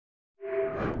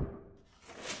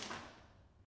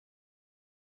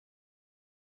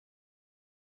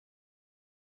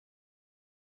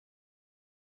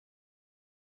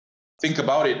think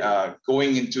about it,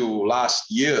 going into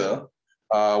last year,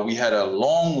 we had a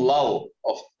long lull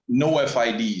of no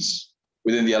FIDs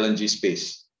within the LNG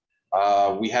space.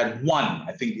 We had one,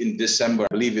 I think in December,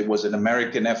 I believe it was an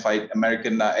American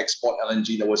export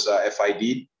LNG that was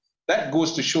FID. That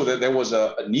goes to show that there was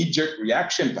a knee-jerk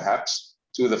reaction, perhaps,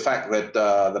 to the fact that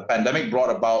the pandemic brought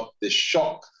about this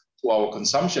shock to our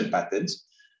consumption patterns.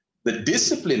 The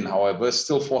discipline, however,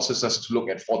 still forces us to look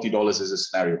at $40 as a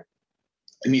scenario.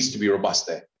 It needs to be robust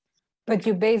there. But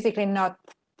you're basically not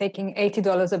taking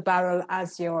 $80 a barrel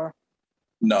as your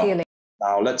ceiling.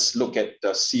 Now let's look at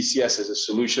CCS as a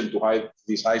solution to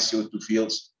these high CO2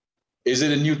 fields. Is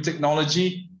it a new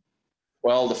technology?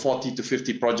 Well, the 40 to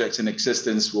 50 projects in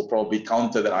existence will probably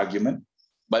counter that argument.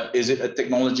 But is it a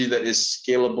technology that is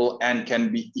scalable and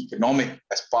can be economic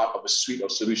as part of a suite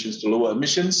of solutions to lower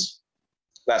emissions?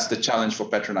 That's the challenge for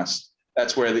PETRONAS.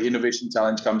 That's where the innovation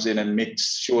challenge comes in and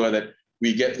makes sure that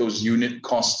we get those unit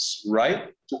costs right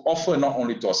to offer not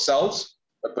only to ourselves,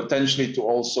 but potentially to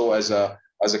also as a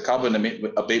carbon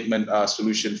abatement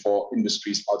solution for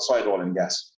industries outside oil and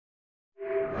gas.